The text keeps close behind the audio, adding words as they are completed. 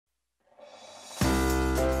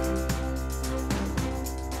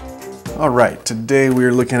All right, today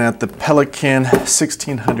we're looking at the Pelican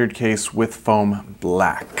 1600 case with foam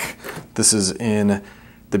black. This is in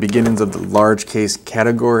the beginnings of the large case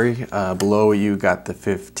category. Below you got the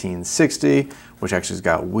 1560, which actually has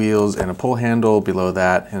got wheels and a pull handle. Below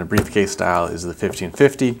that, in a briefcase style, is the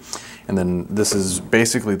 1550. And then this is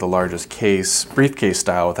basically the largest case, briefcase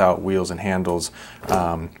style without wheels and handles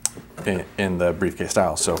in the briefcase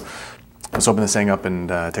style. So let's open this thing up and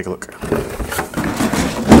take a look.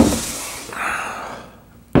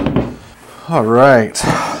 All right,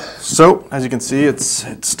 so as you can see,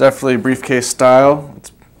 it's definitely briefcase style.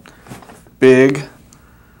 It's big.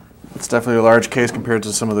 It's definitely a large case compared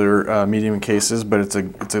to some of the medium cases, but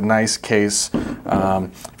it's a nice case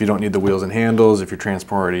if you don't need the wheels and handles, if you're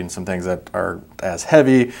transporting some things that are as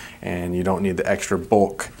heavy, and you don't need the extra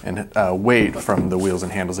bulk and weight from the wheels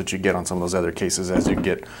and handles that you get on some of those other cases as you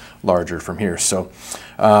get larger from here. So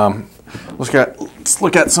let's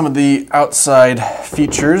look at some of the outside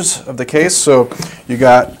features of the case. So you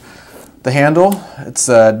got the handle. It's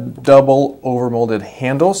a double overmolded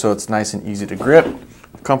handle, so it's nice and easy to grip,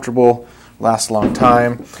 comfortable, lasts a long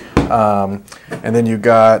time. And then you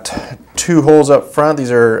got two holes up front.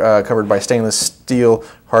 These are covered by stainless steel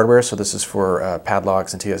hardware, so this is for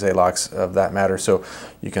padlocks and TSA locks of that matter. So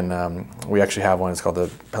you can, we actually have one, it's called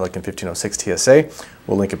the Pelican 1506 TSA.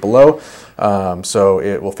 We'll link it below. So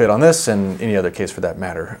it will fit on this and any other case for that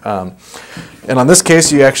matter. And on this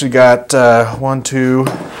case, you actually got 1, 2,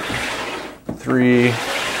 3,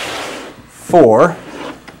 4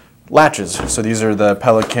 latches. So these are the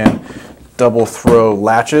Pelican double throw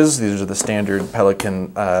latches. These are the standard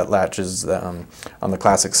Pelican latches on the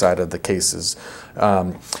classic side of the cases.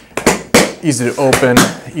 Easy to open,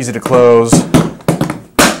 easy to close,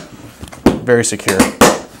 very secure.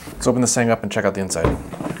 Let's open this thing up and check out the inside.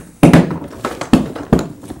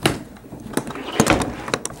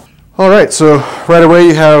 All right, so right away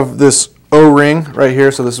you have this O-ring right here.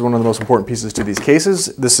 So this is one of the most important pieces to these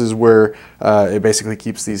cases. This is where it basically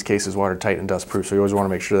keeps these cases watertight and dust proof. So you always want to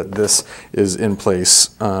make sure that this is in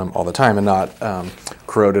place all the time and not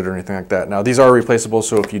corroded or anything like that. Now these are replaceable,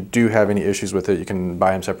 so if you do have any issues with it, you can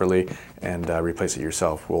buy them separately and replace it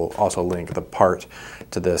yourself. We'll also link the part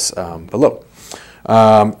to this below.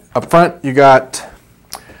 Up front you got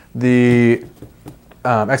the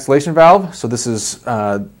exhalation valve. So this is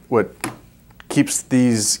what keeps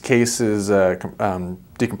these cases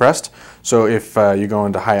decompressed. So if you go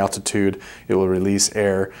into high altitude, it will release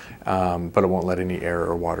air, but it won't let any air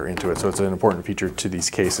or water into it. So it's an important feature to these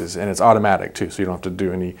cases, and it's automatic too, so you don't have to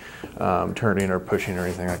do any turning or pushing or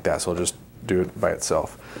anything like that. So it'll just do it by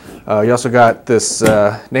itself. You also got this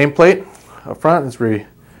nameplate up front. It's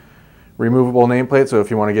removable nameplate, so if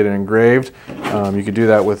you want to get it engraved, you can do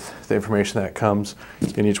that with the information that comes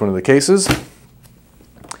in each one of the cases.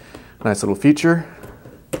 Nice little feature.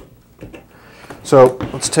 So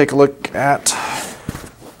let's take a look at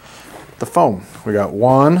the foam. We got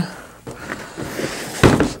 1,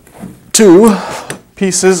 2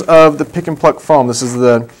 pieces of the Pick-N-Pluck foam. This is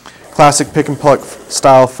the classic Pick-N-Pluck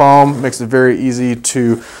style foam. Makes it very easy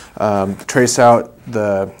to trace out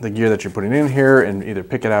the gear that you're putting in here and either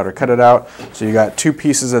pick it out or cut it out. So you got 2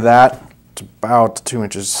 pieces of that. It's about 2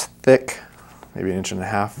 inches thick, maybe 1.5 inches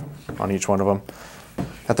on each one of them.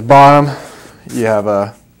 At the bottom, you have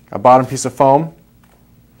a bottom piece of foam.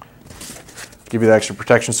 Give you the extra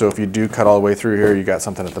protection, so if you do cut all the way through here, you got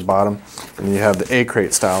something at the bottom. And then you have the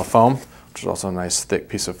A-crate style foam, which is also a nice thick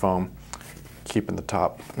piece of foam, keeping the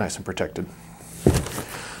top nice and protected.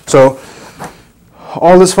 So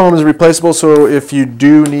all this foam is replaceable, so if you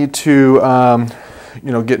do need to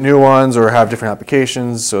get new ones or have different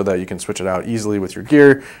applications so that you can switch it out easily with your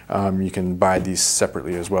gear, you can buy these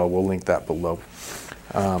separately as well. We'll link that below.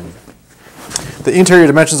 The interior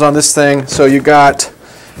dimensions on this thing, so you got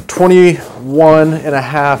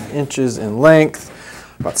 21.5 inches in length,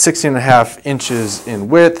 about 16.5 inches in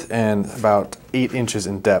width, and about 8 inches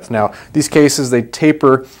in depth. Now these cases, they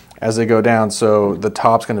taper as they go down, so the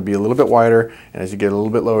top's going to be a little bit wider, and as you get a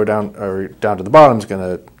little bit lower down, or down to the bottom, it's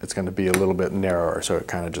going to be a little bit narrower, so it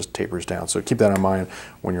kind of just tapers down. So keep that in mind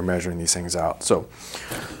when you're measuring these things out. So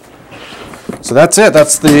that's it.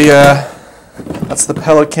 That's the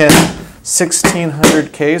Pelican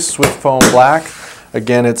 1600 case with foam black.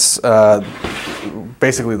 Again, it's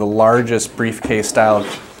basically the largest briefcase style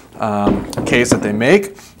case that they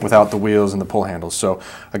make without the wheels and the pull handles. So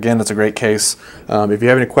again, it's a great case. If you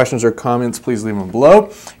have any questions or comments, please leave them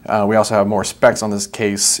below. We also have more specs on this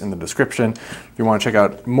case in the description. If you want to check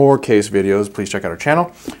out more case videos, please check out our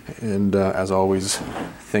channel. And as always,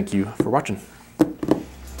 thank you for watching.